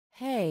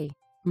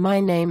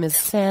My name is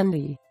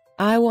Sandy.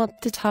 I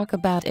want to talk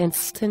about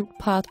Instant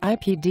Pot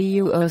IP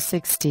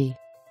DUO6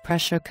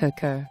 pressure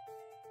cooker.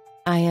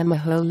 I am a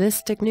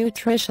holistic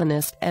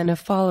nutritionist and a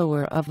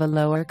follower of a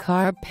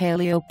lower-carb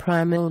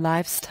paleo-primal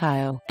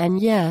lifestyle.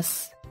 And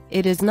yes,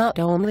 it is not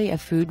only a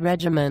food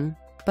regimen,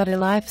 but a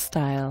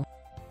lifestyle.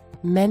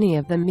 Many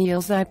of the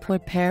meals I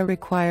prepare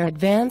require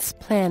advanced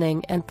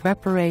planning and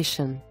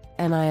preparation,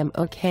 and I am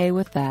okay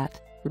with that,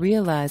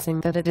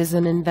 realizing that it is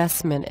an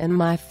investment in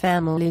my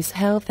family's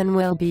health and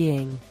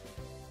well-being.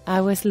 I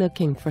was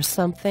looking for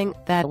something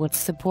that would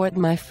support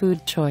my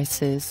food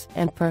choices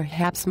and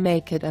perhaps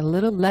make it a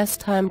little less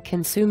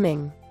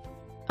time-consuming.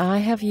 I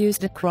have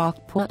used a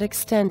crock pot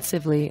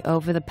extensively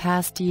over the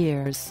past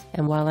years,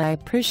 and while I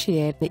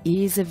appreciate the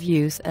ease of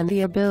use and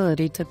the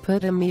ability to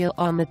put a meal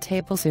on the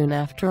table soon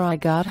after I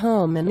got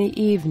home in the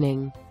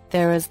evening,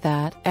 there is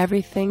that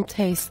everything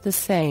tastes the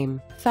same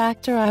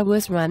factor I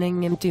was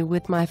running into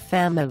with my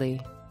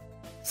family.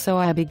 So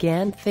I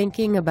began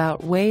thinking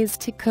about ways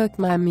to cook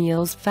my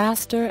meals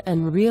faster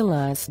and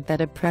realized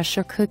that a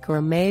pressure cooker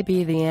may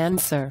be the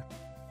answer.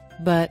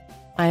 But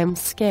I am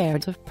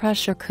scared of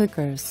pressure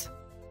cookers.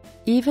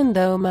 Even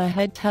though my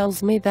head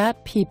tells me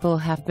that people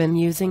have been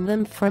using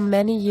them for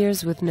many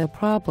years with no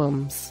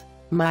problems,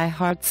 my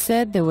heart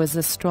said there was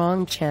a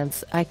strong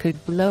chance I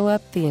could blow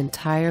up the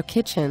entire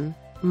kitchen,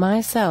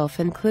 myself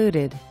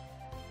included.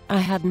 I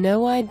had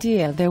no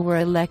idea there were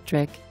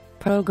electric,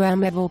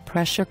 programmable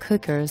pressure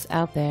cookers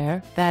out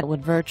there that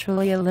would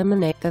virtually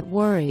eliminate that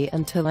worry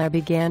until I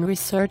began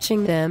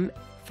researching them,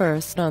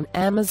 first on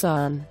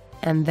Amazon,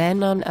 and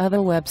then on other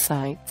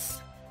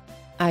websites.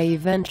 I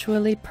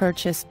eventually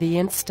purchased the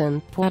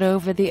Instant Pot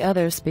over the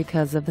others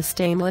because of the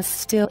stainless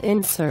steel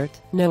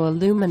insert, no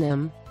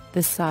aluminum,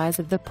 the size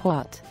of the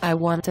pot. I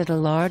wanted a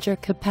larger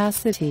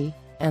capacity,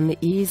 and the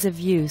ease of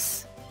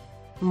use.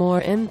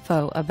 More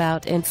info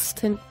about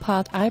Instant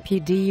Pot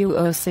IP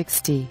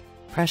DUO6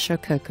 pressure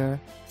cooker,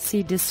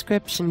 see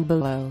description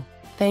below.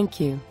 Thank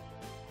you.